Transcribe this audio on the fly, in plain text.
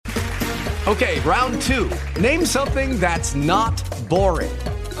Okay, round two. Name something that's not boring.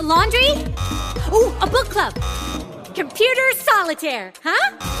 A laundry? Ooh, a book club. Computer solitaire,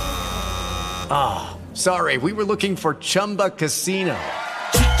 huh? Ah, sorry, we were looking for Chumba Casino.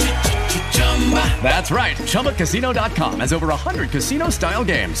 That's right, ChumbaCasino.com has over 100 casino-style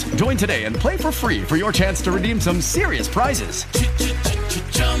games. Join today and play for free for your chance to redeem some serious prizes.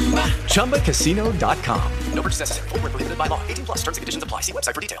 ChumbaCasino.com. No purchase necessary. Void where prohibited by law. 18 plus terms and conditions apply. See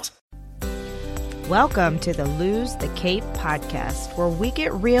website for details. Welcome to the Lose the Cape podcast, where we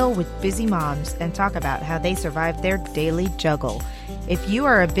get real with busy moms and talk about how they survive their daily juggle. If you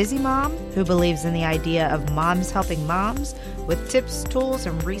are a busy mom who believes in the idea of moms helping moms with tips, tools,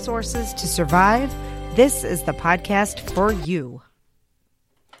 and resources to survive, this is the podcast for you.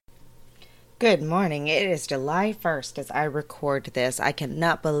 Good morning. It is July 1st as I record this. I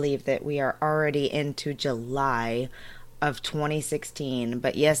cannot believe that we are already into July of 2016,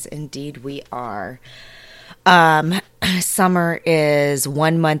 but yes, indeed we are. Summer is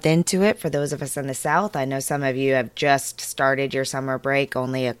 1 month into it for those of us in the South. I know some of you have just started your summer break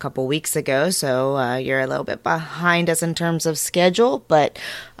only a couple weeks ago, so you're a little bit behind us in terms of schedule, but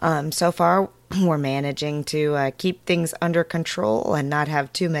so far we're managing to keep things under control and not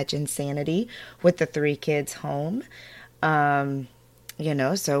have too much insanity with the 3 kids home.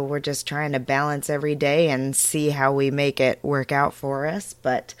 So we're just trying to balance every day and see how we make it work out for us.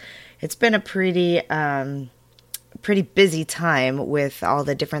 But it's been a pretty busy time with all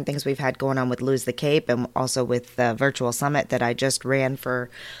the different things we've had going on with Lose the Cape and also with the virtual summit that I just ran for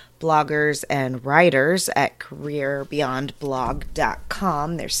bloggers and writers at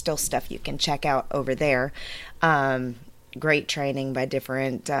careerbeyondblog.com. There's still stuff you can check out over there. Great training by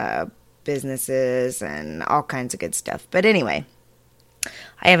different businesses and all kinds of good stuff. But anyway,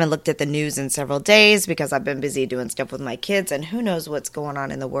 I haven't looked at the news in several days because I've been busy doing stuff with my kids and who knows what's going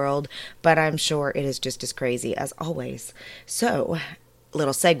on in the world, but I'm sure it is just as crazy as always. So,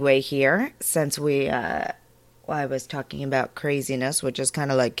 little segue here, since I was talking about craziness, which is kind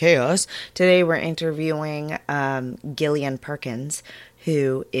of like chaos. Today we're interviewing Gillian Perkins,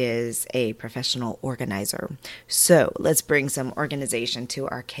 who is a professional organizer. So let's bring some organization to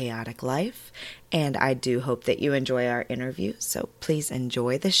our chaotic life. And I do hope that you enjoy our interview. So please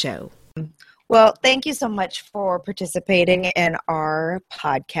enjoy the show. Well, thank you so much for participating in our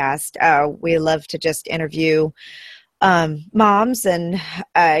podcast. We love to just interview moms and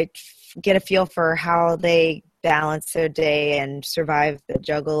get a feel for how they balance their day and survive the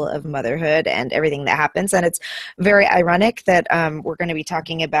juggle of motherhood and everything that happens. And it's very ironic that we're going to be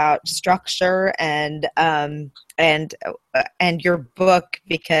talking about structure and your book,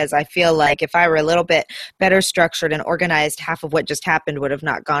 because I feel like if I were a little bit better structured and organized, half of what just happened would have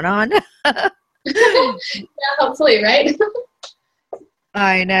not gone on. Yeah, hopefully, right?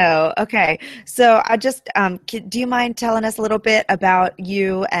 I know. Okay. So I just, do you mind telling us a little bit about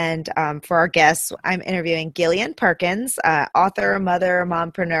you? And for our guests, I'm interviewing Gillian Perkins, author, mother,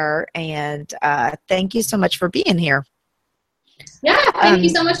 mompreneur, and thank you so much for being here. Yeah, thank you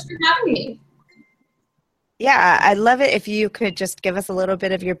so much for having me. Yeah, I'd love it if you could just give us a little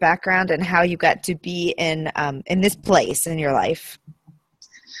bit of your background and how you got to be in this place in your life.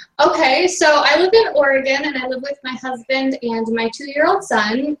 Okay, so I live in Oregon, and I live with my husband and my 2-year-old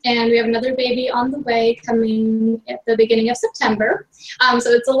son, and we have another baby on the way coming at the beginning of September.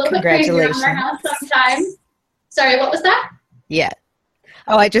 So it's a little bit crazy around our house sometimes. Sorry, what was that? Yeah.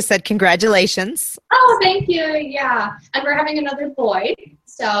 Oh, I just said congratulations. Oh, thank you. Yeah, and we're having another boy.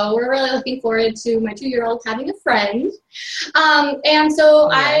 So we're really looking forward to my 2-year-old having a friend. And so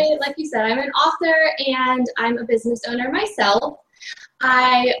like you said, I'm an author, and I'm a business owner myself.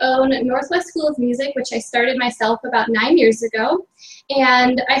 I own Northwest School of Music, which I started myself about 9 years ago.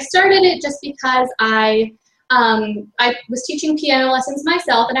 And I started it just because I was teaching piano lessons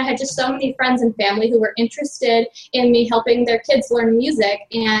myself, and I had just so many friends and family who were interested in me helping their kids learn music.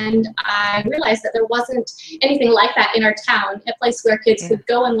 And I realized that there wasn't anything like that in our town, a place where kids could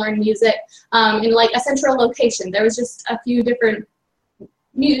go and learn music in like a central location. There was just a few different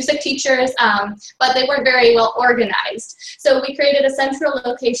music teachers, but they weren't very well organized. So we created a central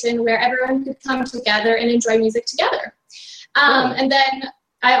location where everyone could come together and enjoy music together. And then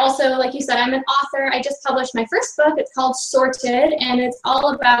I also, like you said, I'm an author. I just published my first book. It's called Sorted, and it's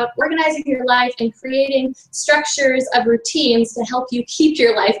all about organizing your life and creating structures of routines to help you keep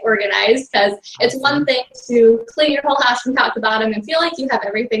your life organized, because it's one thing to clean your whole house from top to bottom and feel like you have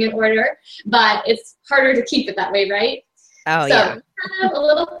everything in order, but it's harder to keep it that way, right? Oh, so, yeah. Kind of a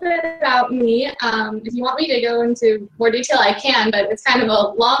little bit about me. If you want me to go into more detail, I can, but it's kind of a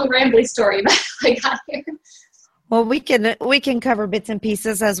long, rambly story about how I got here. Well, we can cover bits and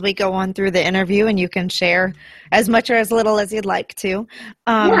pieces as we go on through the interview, and you can share as much or as little as you'd like to.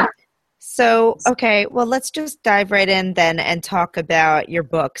 Yeah. So, okay, well, let's just dive right in then and talk about your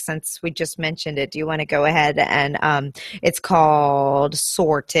book since we just mentioned it. Do you want to go ahead and it's called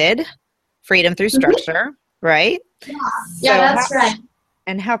Sorted, Freedom Through Structure, right? Yeah, that's right.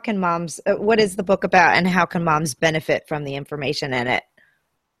 And how can moms, what is the book about, and how can moms benefit from the information in it?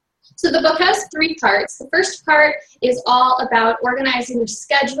 So the book has 3 parts. The first part is all about organizing your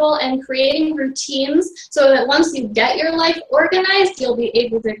schedule and creating routines so that once you get your life organized, you'll be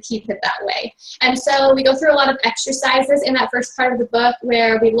able to keep it that way. And so we go through a lot of exercises in that first part of the book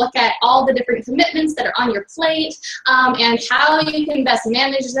where we look at all the different commitments that are on your plate and how you can best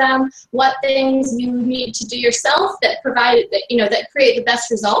manage them, what things you need to do yourself that provide, that create the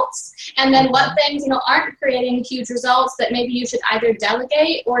best results, and then what things, aren't creating huge results that maybe you should either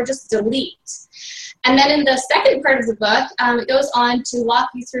delegate or just delete. And then in the second part of the book, it goes on to walk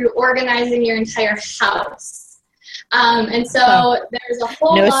you through organizing your entire house. And so there's a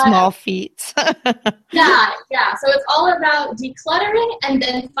whole lot. No small feats. Yeah. So it's all about decluttering and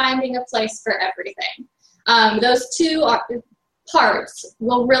then finding a place for everything. Those 2 parts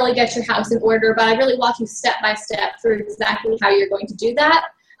will really get your house in order, but I really walk you step by step through exactly how you're going to do that.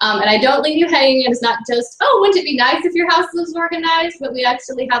 And I don't leave you hanging. It's not just, wouldn't it be nice if your house was organized? But we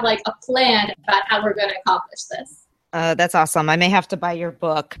actually have like a plan about how we're going to accomplish this. That's awesome. I may have to buy your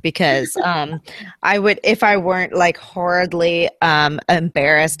book because I would, if I weren't like horridly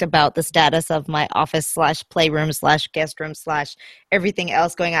embarrassed about the status of my office / playroom / guest room / everything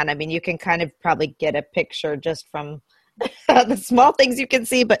else going on. I mean, you can kind of probably get a picture just from the small things you can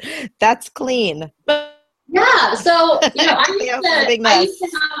see, but that's clean. Yeah, so, I used to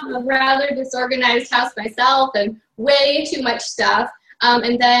have a rather disorganized house myself and way too much stuff.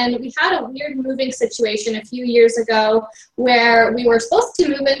 And then we had a weird moving situation a few years ago where we were supposed to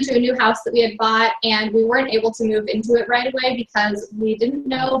move into a new house that we had bought, and we weren't able to move into it right away because we didn't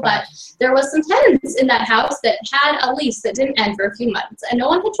know, but there was some tenants in that house that had a lease that didn't end for a few months, and no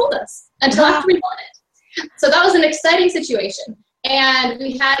one had told us until after we bought it. So that was an exciting situation. And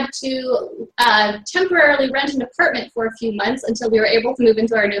we had to temporarily rent an apartment for a few months until we were able to move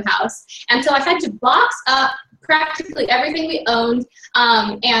into our new house. And so I had to box up practically everything we owned,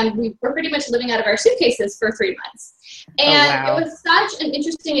 and we were pretty much living out of our suitcases for 3 months. And It was such an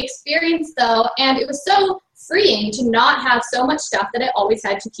interesting experience, though, and it was so freeing to not have so much stuff that I always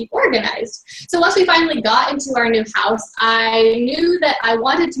had to keep organized. So once we finally got into our new house, I knew that I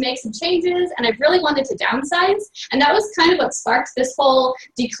wanted to make some changes, and I really wanted to downsize, and that was kind of what sparked this whole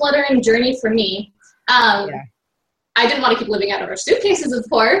decluttering journey for me. I didn't want to keep living out of our suitcases, of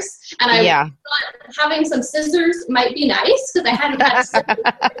course, and I thought having some scissors might be nice because I hadn't had scissors for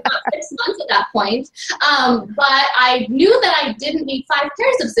about 6 months at that point. But I knew that I didn't need 5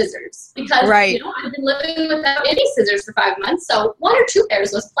 pairs of scissors because I've been living without any scissors for 5 months, so 1 or 2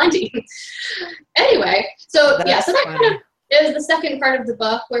 pairs was plenty. Anyway, so that kind of is the second part of the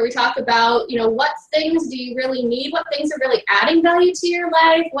book where we talk about, what things do you really need? What things are really adding value to your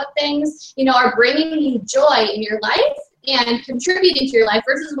life? What things, are bringing you joy in your life and contributing to your life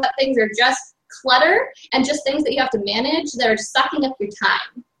versus what things are just clutter and just things that you have to manage that are sucking up your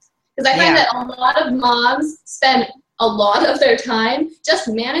time. Because I find that a lot of moms spend a lot of their time just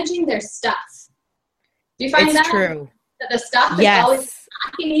managing their stuff. Do you find it's that? True. That the stuff is always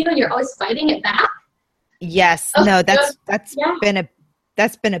attacking you and you're always fighting it back? Yes. No, that's been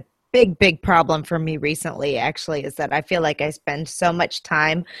a big problem for me recently, actually, is that I feel like I spend so much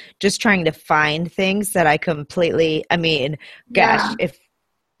time just trying to find things that I completely, the time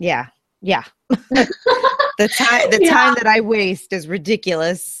that I waste is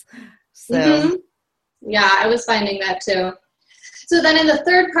ridiculous. So I was finding that too. So then in the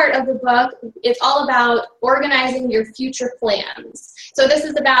third part of the book, it's all about organizing your future plans. So this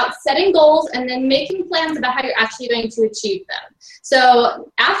is about setting goals and then making plans about how you're actually going to achieve them. So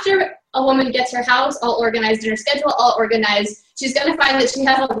after a woman gets her house all organized and her schedule all organized, she's going to find that she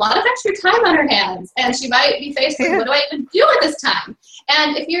has a lot of extra time on her hands, and she might be faced with, what do I even do with this time?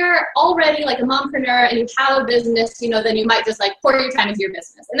 And if you're already like a mompreneur and you have a business, then you might just like pour your time into your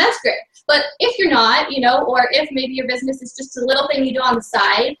business, and that's great. But if you're not, or if maybe your business is just a little thing you do on the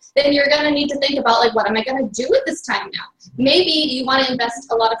side, then you're going to need to think about like, what am I going to do with this time now? Maybe you want to invest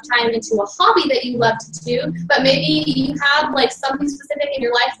a lot of time into a hobby that you love to do, but maybe you have like something specific in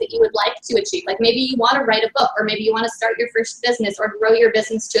your life that you would like to achieve. Like maybe you want to write a book, or maybe you want to start your first business or grow your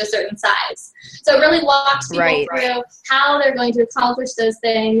business to a certain size. So it really walks people through how they're going to accomplish those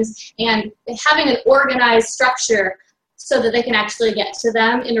things and having an organized structure so that they can actually get to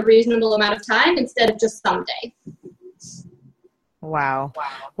them in a reasonable amount of time instead of just someday. Wow.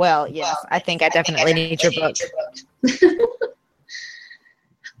 Well, yes, I think I definitely need your book.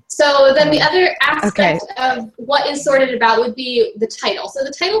 So then the other Okay. aspect of what is Sorted about would be the title. So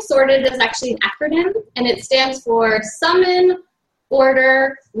the title Sorted is actually an acronym, and it stands for Summon,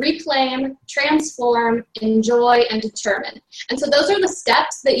 Order, Reclaim, Transform, Enjoy, and Determine. And so those are the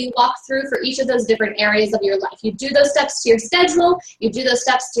steps that you walk through for each of those different areas of your life. You do those steps to your schedule, you do those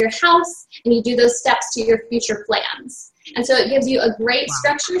steps to your house, and you do those steps to your future plans. And so it gives you a great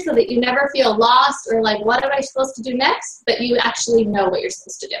structure so that you never feel lost or like, what am I supposed to do next? But you actually know what you're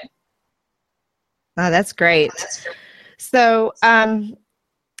supposed to do. Oh, that's great. So,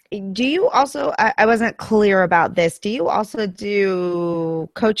 do you also, I wasn't clear about this. Do you also do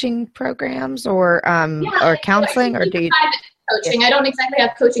coaching programs or counseling, or do you? Private coaching. I don't exactly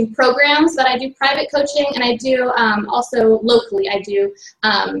have coaching programs, but I do private coaching, and I do also locally, I do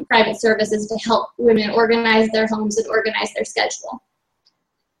private services to help women organize their homes and organize their schedule.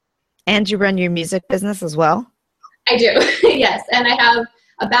 And you run your music business as well? I do, yes. And I have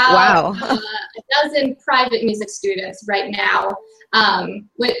about Wow. a dozen private music students right now.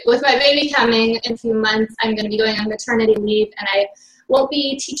 With my baby coming in a few months, I'm going to be going on maternity leave, and I won't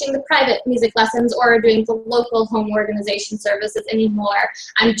be teaching the private music lessons or doing the local home organization services anymore.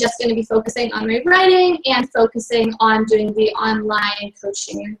 I'm just going to be focusing on my writing and focusing on doing the online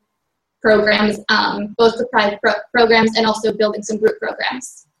coaching programs, both the private programs and also building some group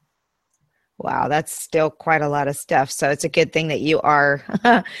programs. Wow, that's still quite a lot of stuff. So it's a good thing that you are,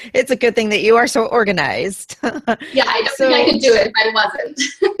 it's a good thing that you are so organized. Yeah, I don't think I could do it if I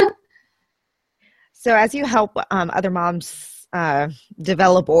wasn't. So as you help other moms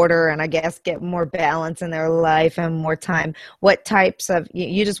develop order and I guess get more balance in their life and more time, what types of,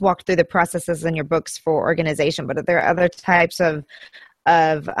 you just walked through the processes in your books for organization, but are there other types of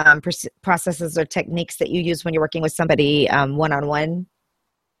processes or techniques that you use when you're working with somebody one-on-one?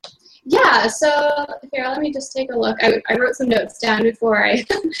 Yeah, so here, let me just take a look. I wrote some notes down before I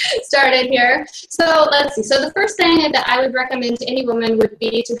started here. So let's see. So the first thing that I would recommend to any woman would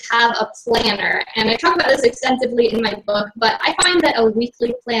be to have a planner. And I talk about this extensively in my book, but I find that a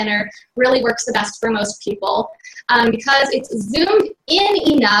weekly planner really works the best for most people because it's zoomed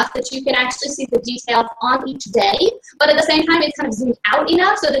in enough that you can actually see the details on each day, but at the same time, it's kind of zoomed out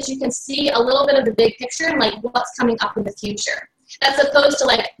enough so that you can see a little bit of the big picture and like what's coming up in the future. That's opposed to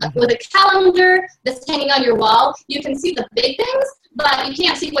like with a calendar that's hanging on your wall, you can see the big things, but you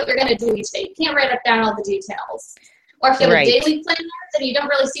can't see what you're going to do each day. You can't write up down all the details. Or if you have a daily planner, then you don't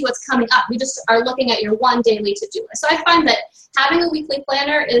really see what's coming up. You just are looking at your one daily to-do list. So I find that having a weekly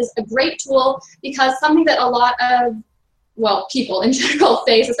planner is a great tool because something that a lot of, well, people in general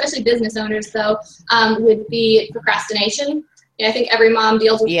face, especially business owners though, would be procrastination. I think every mom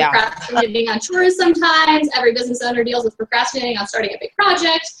deals with procrastinating on chores sometimes. Every business owner deals with procrastinating on starting a big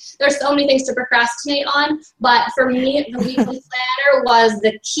project. There's so many things to procrastinate on. But for me, the weekly planner was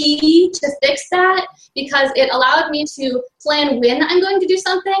the key to fix that because it allowed me to plan when I'm going to do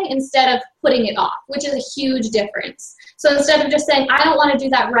something instead of putting it off, which is a huge difference. So instead of just saying, I don't want to do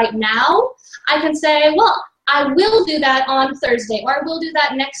that right now, I can say, well, I will do that on Thursday, or I will do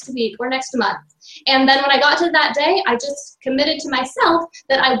that next week or next month. And then when I got to that day, I just committed to myself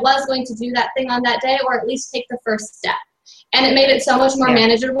that I was going to do that thing on that day, or at least take the first step. And it made it so much more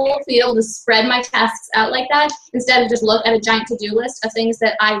manageable to be able to spread my tasks out like that instead of just look at a giant to-do list of things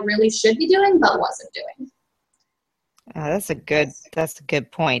that I really should be doing but wasn't doing. That's a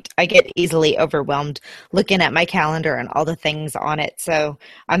good point. I get easily overwhelmed looking at my calendar and all the things on it. So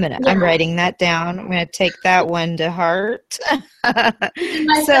I'm writing that down. I'm gonna take that one to heart.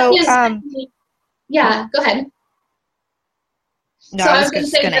 So yeah, go ahead. No, I was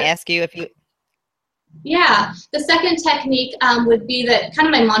just gonna ask you if you. Yeah, the second technique would be that kind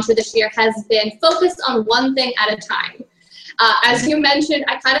of my mantra this year has been focus on one thing at a time. As you mentioned,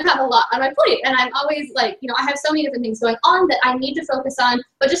 I kind of have a lot on my plate, and I'm always like, I have so many different things going on that I need to focus on,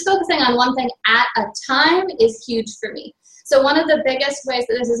 but just focusing on one thing at a time is huge for me. So one of the biggest ways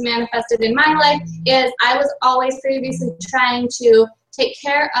that this is manifested in my life is I was always previously trying to take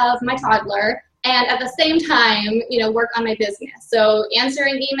care of my toddler and at the same time, work on my business. So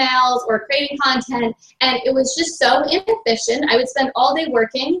answering emails or creating content, and it was just so inefficient. I would spend all day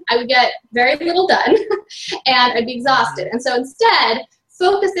working. I would get very little done, and I'd be exhausted. And so instead,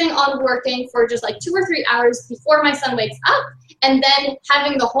 focusing on working for just like 2 or 3 hours before my son wakes up, and then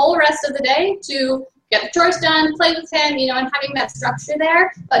having the whole rest of the day to get the chores done, play with him, and having that structure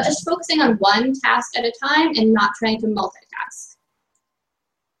there, but just focusing on one task at a time and not trying to multitask.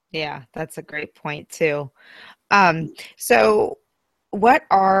 Yeah, that's a great point too. So what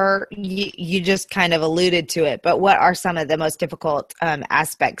are you just kind of alluded to it, but what are some of the most difficult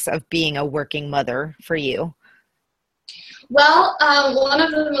aspects of being a working mother for you? Well, one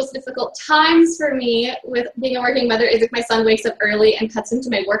of the most difficult times for me with being a working mother is if my son wakes up early and cuts into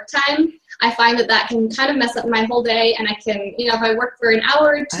my work time. I find that can kind of mess up my whole day, and I can, if I work for an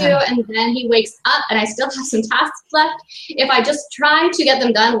hour or two and then he wakes up and I still have some tasks left, if I just try to get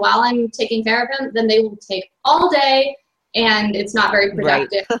them done while I'm taking care of him, then they will take all day and it's not very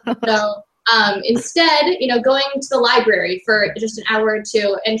productive. Right. So instead, going to the library for just an hour or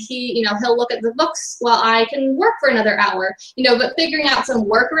two, and he'll look at the books while I can work for another hour, but figuring out some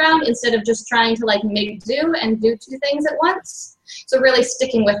workaround instead of just trying to make do and do two things at once. So really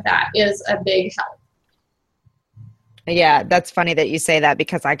sticking with that is a big help. Yeah, that's funny that you say that,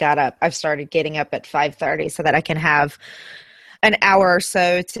 because I've started getting up at 5:30 so that I can have an hour or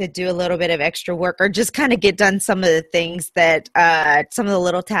so to do a little bit of extra work, or just kind of get done some of the things that, some of the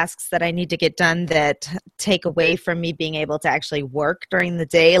little tasks that I need to get done that take away from me being able to actually work during the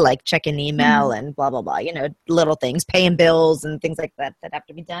day, like checking email and blah, blah, blah, little things, paying bills and things like that have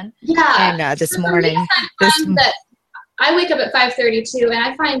to be done. Yeah. And this morning, I wake up at 5:32, and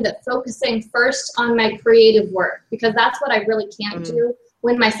I find that focusing first on my creative work, because that's what I really can't do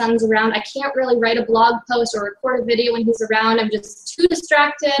when my son's around. I can't really write a blog post or record a video when he's around. I'm just too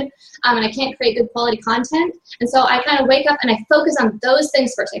distracted, and I can't create good quality content. And so I kind of wake up and I focus on those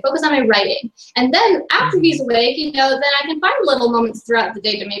things first. I focus on my writing. And then after he's awake, then I can find little moments throughout the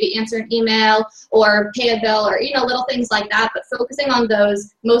day to maybe answer an email or pay a bill or, little things like that. But focusing on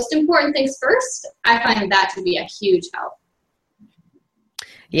those most important things first, I find that to be a huge help.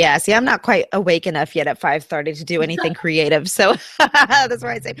 Yeah, see, I'm not quite awake enough yet at 5:30 to do anything creative, so that's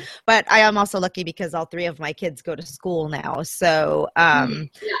why I say. But I am also lucky because all three of my kids go to school now, so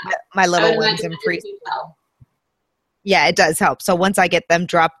my little one's in preschool. Yeah, it does help. So once I get them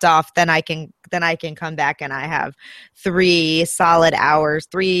dropped off, then I can come back, and I have 3 solid hours,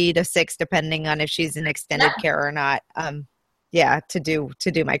 3 to 6, depending on if she's in extended care or not. To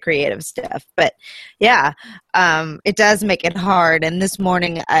do my creative stuff. But it does make it hard. And this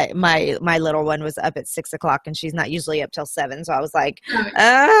morning, my little one was up at 6 o'clock, and she's not usually up till 7. So I was like,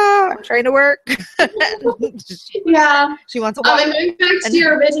 I'm trying to work. She wants to walk. And going back to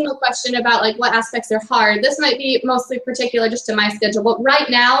your original question about what aspects are hard, this might be mostly particular just to my schedule. But right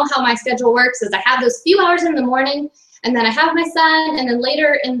now, how my schedule works is I have those few hours in the morning, and then I have my son, and then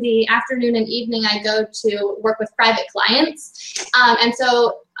later in the afternoon and evening, I go to work with private clients. And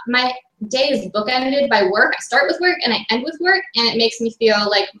so my day is bookended by work. I start with work and I end with work, and it makes me feel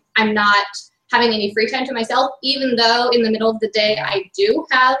like I'm not having any free time to myself, even though in the middle of the day I do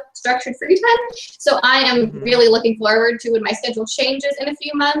have structured free time. So I am really looking forward to when my schedule changes in a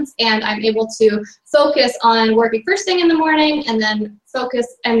few months and I'm able to focus on working first thing in the morning, and then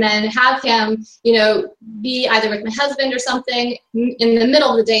have him, be either with my husband or something in the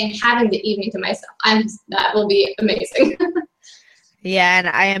middle of the day and having the evening to myself. That will be amazing. Yeah, and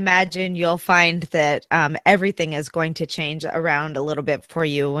I imagine you'll find that everything is going to change around a little bit for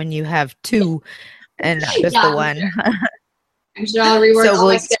you when you have 2 and not just the one. Sure. I'm sure I'll rework all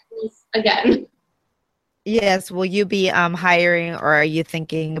my schedules again. Yes. Will you be hiring, or are you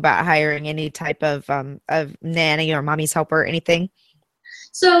thinking about hiring any type of nanny or mommy's helper or anything?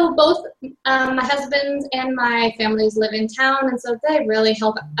 So both my husband and my families live in town, and so they really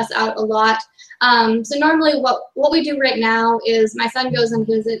help us out a lot. So normally what we do right now is my son goes and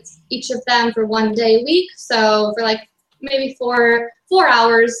visits each of them for 1 day a week. So for maybe 4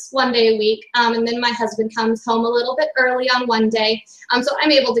 hours, 1 day a week. And then my husband comes home a little bit early on 1 day. So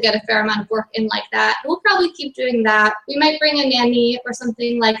I'm able to get a fair amount of work in like that. We'll probably keep doing that. We might bring a nanny or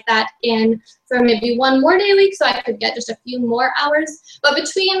something like that in for maybe 1 more day a week, so I could get just a few more hours. But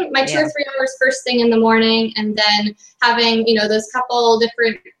between my 2 or 3 hours first thing in the morning, and then having, those couple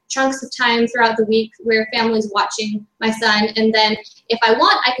different chunks of time throughout the week where family's watching my son, and then if I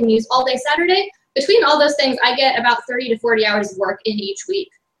want, I can use all day Saturday. Between all those things, I get about 30 to 40 hours of work in each week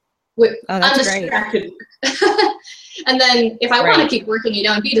with undistracted work. And then if I want to keep working,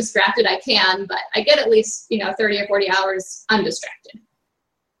 and be distracted, I can, but I get at least, 30 or 40 hours undistracted.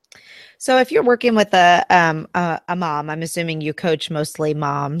 So if you're working with a mom, I'm assuming you coach mostly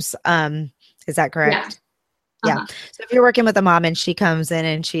moms. Is that correct? Yeah. Uh-huh. So if you're working with a mom and she comes in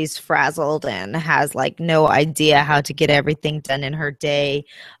and she's frazzled and has no idea how to get everything done in her day,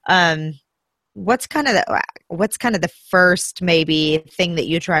 what's kind of the first maybe thing that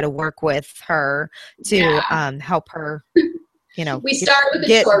you try to work with her to help her, we start with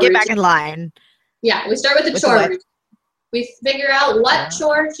the chore get back in line. Yeah, we start with the chore routine. We figure out what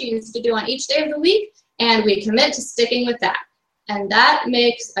chore she needs to do on each day of the week, and we commit to sticking with that. And that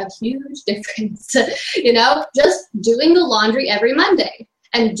makes a huge difference. Just doing the laundry every Monday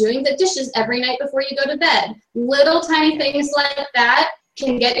and doing the dishes every night before you go to bed. Little tiny things like that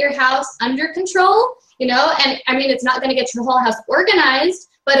can get your house under control, and I mean, it's not going to get your whole house organized,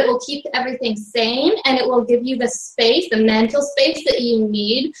 but it will keep everything sane, and it will give you the space, the mental space that you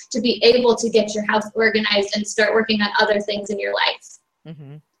need to be able to get your house organized and start working on other things in your life.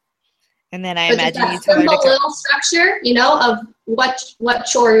 Mm-hmm. And then I but imagine you told her a little structure, of what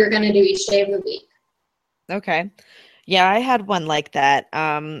chore you're going to do each day of the week. Okay. Yeah, I had one like that.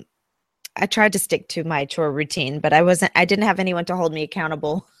 I tried to stick to my chore routine, but I didn't have anyone to hold me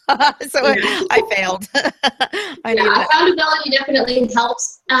accountable. So I failed. Accountability definitely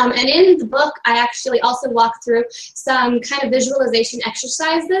helps. And in the book, I actually also walk through some kind of visualization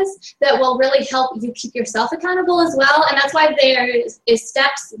exercises that will really help you keep yourself accountable as well. And that's why there is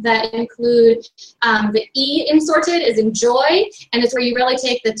steps that include the E in sorted is enjoy. And it's where you really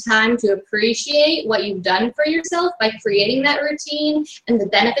take the time to appreciate what you've done for yourself by creating that routine and the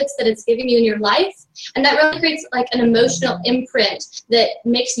benefits that it's giving you in your life. And that really creates like an emotional imprint that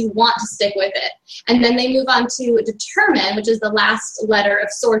makes you want to stick with it. And then they move on to determine, which is the last letter of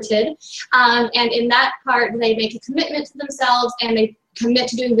sorted. And in that part, they make a commitment to themselves and they commit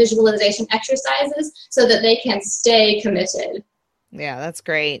to doing visualization exercises so that they can stay committed. Yeah, that's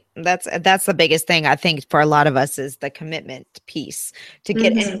great. That's the biggest thing I think for a lot of us is the commitment piece to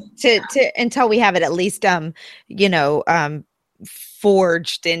get to until we have it at least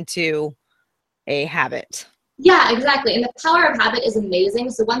forged into a habit. Yeah, exactly. And the power of habit is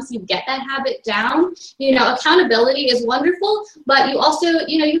amazing. So once you get that habit down, accountability is wonderful, but you also,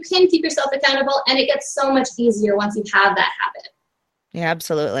 you can keep yourself accountable and it gets so much easier once you have that habit. Yeah,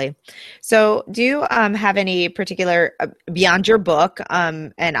 absolutely. So do you have any particular, beyond your book,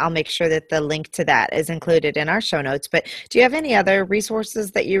 and I'll make sure that the link to that is included in our show notes, but do you have any other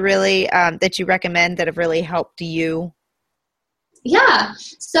resources that you really, that you recommend that have really helped you? Yeah.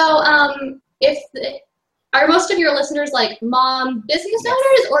 So are most of your listeners like mom business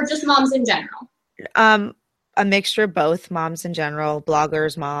owners or just moms in general? A mixture of both, moms in general,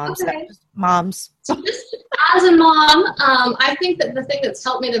 bloggers, moms, okay. Moms. So just as a mom, I think that the thing that's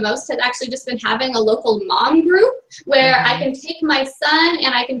helped me the most has actually just been having a local mom group where I can take my son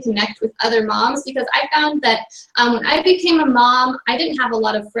and I can connect with other moms, because I found that when I became a mom, I didn't have a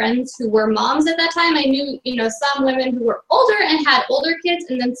lot of friends who were moms at that time. I knew, some women who were older and had older kids,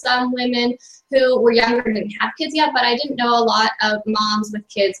 and then some women who were younger and didn't have kids yet, but I didn't know a lot of moms with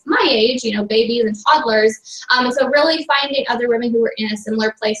kids my age, babies and toddlers. And so really finding other women who were in a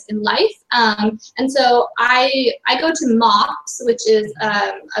similar place in life. And so I go to MOPS, which is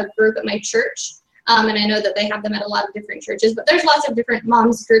a group at my church. And I know that they have them at a lot of different churches, but there's lots of different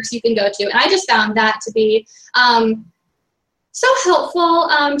moms groups you can go to. And I just found that to be so helpful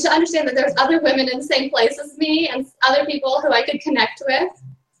to understand that there's other women in the same place as me and other people who I could connect with.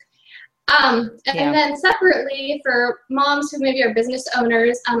 And then separately for moms who maybe are business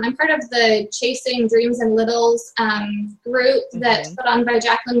owners, I'm part of the Chasing Dreams and Littles group that's put on by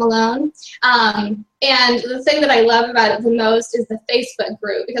Jacqueline Malone. And the thing that I love about it the most is the Facebook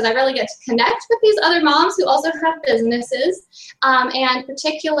group, because I really get to connect with these other moms who also have businesses. And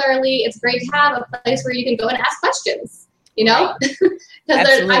particularly, it's great to have a place where you can go and ask questions. Because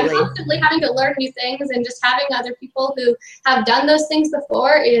I'm constantly having to learn new things, and just having other people who have done those things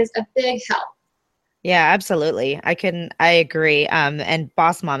before is a big help. Yeah, absolutely. I agree. And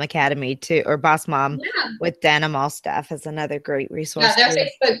Boss Mom Academy too, or Boss Mom with Dana Malstaff is another great resource. Yeah, their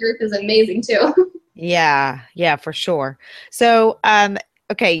Facebook group is amazing too. Yeah, for sure. So,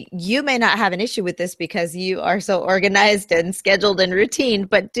 okay, you may not have an issue with this because you are so organized and scheduled and routine,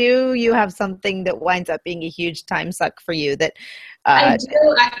 but do you have something that winds up being a huge time suck for you that I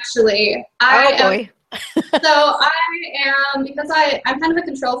do actually. So I am, because I'm kind of a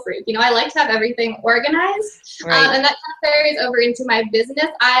control freak. I like to have everything organized, and that kind of carries over into my business.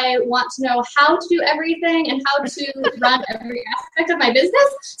 I want to know how to do everything and how to run every aspect of my business.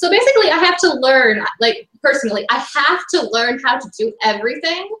 So basically, I have to learn, personally, I have to learn how to do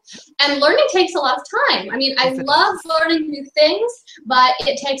everything, and learning takes a lot of time. I mean, I love learning new things, but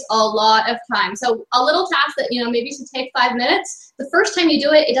it takes a lot of time. So a little task that, maybe should take 5 minutes, the first time you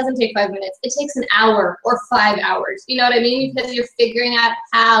do it, it doesn't take 5 minutes. It takes an hour or 5 hours. You know what I mean? Because you're figuring out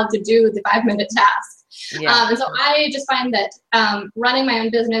how to do the 5-minute task. Yeah. And so I just find that running my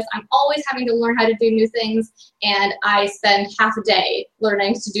own business, I'm always having to learn how to do new things, and I spend half a day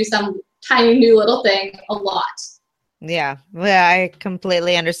learning to do some tiny new little thing a lot. Yeah, well, I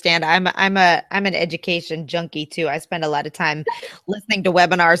completely understand. I'm an education junkie too. I spend a lot of time listening to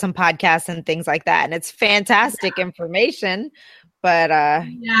webinars and podcasts and things like that, and it's fantastic information. but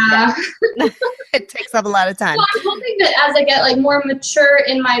Yeah. it takes up a lot of time. Well, I'm hoping that as I get like more mature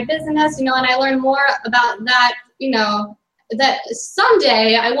in my business, and I learn more about that, that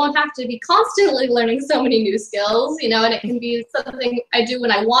someday I won't have to be constantly learning so many new skills, and it can be something I do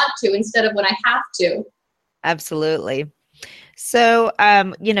when I want to instead of when I have to. Absolutely. So,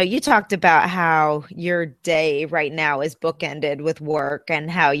 you talked about how your day right now is bookended with work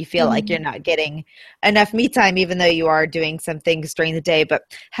and how you feel like you're not getting enough me time, even though you are doing some things during the day. But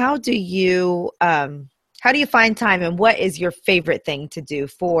how do you find time, and what is your favorite thing to do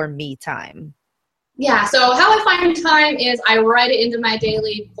for me time? Yeah, so how I find time is I write it into my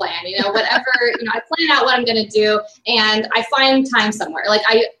daily plan, whatever, I plan out what I'm going to do, and I find time somewhere. Like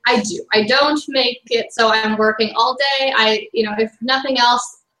I do. I don't make it so I'm working all day. If nothing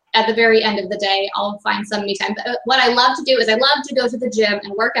else, at the very end of the day, I'll find some me time. But what I love to do is I love to go to the gym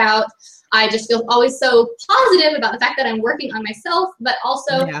and work out. I just feel always so positive about the fact that I'm working on myself, but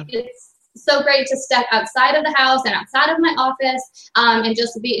also it's so great to step outside of the house and outside of my office and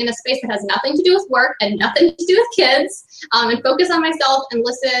just be in a space that has nothing to do with work and nothing to do with kids and focus on myself and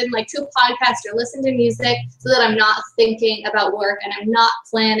listen to a podcast or listen to music so that I'm not thinking about work and I'm not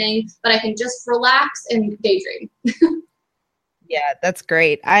planning, but I can just relax and daydream. Yeah, that's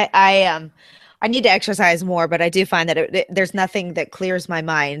great. I need to exercise more, but I do find that there's nothing that clears my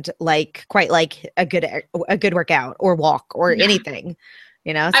mind quite like a good workout or walk or anything.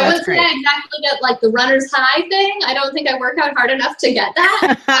 So I wouldn't say I exactly get like the runner's high thing. I don't think I work out hard enough to get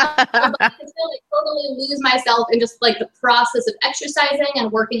that. But I can still totally lose myself in just like the process of exercising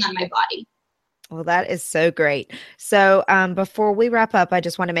and working on my body. Well, that is so great. So before we wrap up, I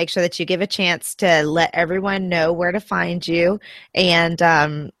just want to make sure that you give a chance to let everyone know where to find you and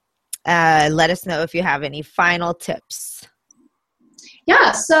let us know if you have any final tips.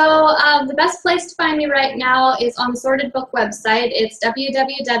 Yeah, so the best place to find me right now is on the Sorted Book website. It's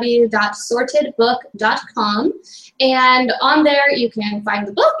www.sortedbook.com. And on there, you can find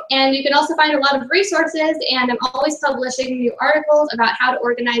the book, and you can also find a lot of resources. And I'm always publishing new articles about how to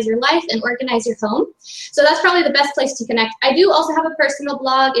organize your life and organize your home. So that's probably the best place to connect. I do also have a personal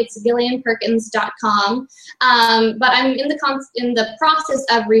blog. It's GillianPerkins.com. But I'm in the process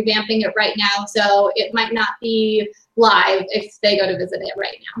of revamping it right now, so it might not be live if they go to visit it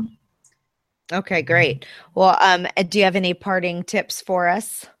right now. Okay, great. Well, do you have any parting tips for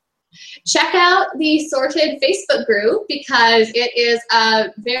us? Check out the Sorted Facebook group because it is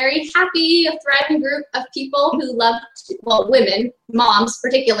a very happy, thriving group of people who love women, moms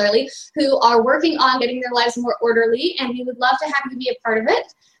particularly, who are working on getting their lives more orderly, and we would love to have you be a part of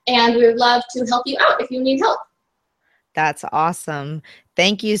it, and we would love to help you out if you need help. That's awesome.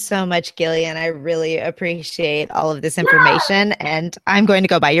 Thank you so much, Gillian. I really appreciate all of this information, and I'm going to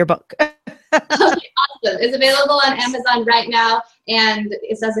go buy your book. Okay, awesome. It's available on Amazon right now, and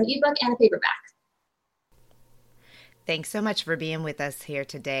it's as an ebook and a paperback. Thanks so much for being with us here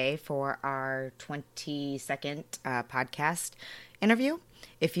today for our 22nd podcast interview.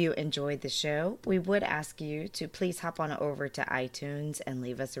 If you enjoyed the show, we would ask you to please hop on over to iTunes and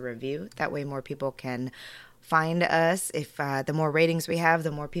leave us a review. That way more people can find us. If the more ratings we have,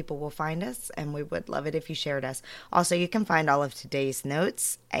 the more people will find us, and we would love it if you shared us. Also, you can find all of today's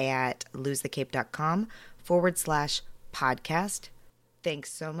notes at losethecape.com/podcast.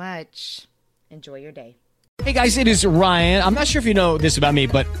 Thanks so much. Enjoy your day. Hey guys, it is Ryan. I'm not sure if you know this about me,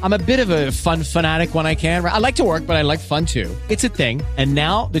 but I'm a bit of a fun fanatic when I can. I like to work, but I like fun too. It's a thing. And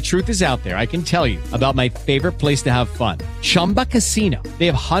now the truth is out there. I can tell you about my favorite place to have fun. Chumba Casino. They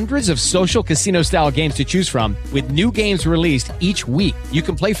have hundreds of social casino style games to choose from with new games released each week. You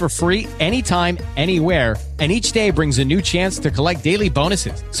can play for free anytime, anywhere. And each day brings a new chance to collect daily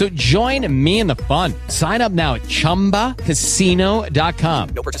bonuses. So join me in the fun. Sign up now at ChumbaCasino.com.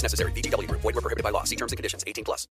 No purchase necessary. VGW Group. Void where prohibited by law. See terms and conditions. 18+.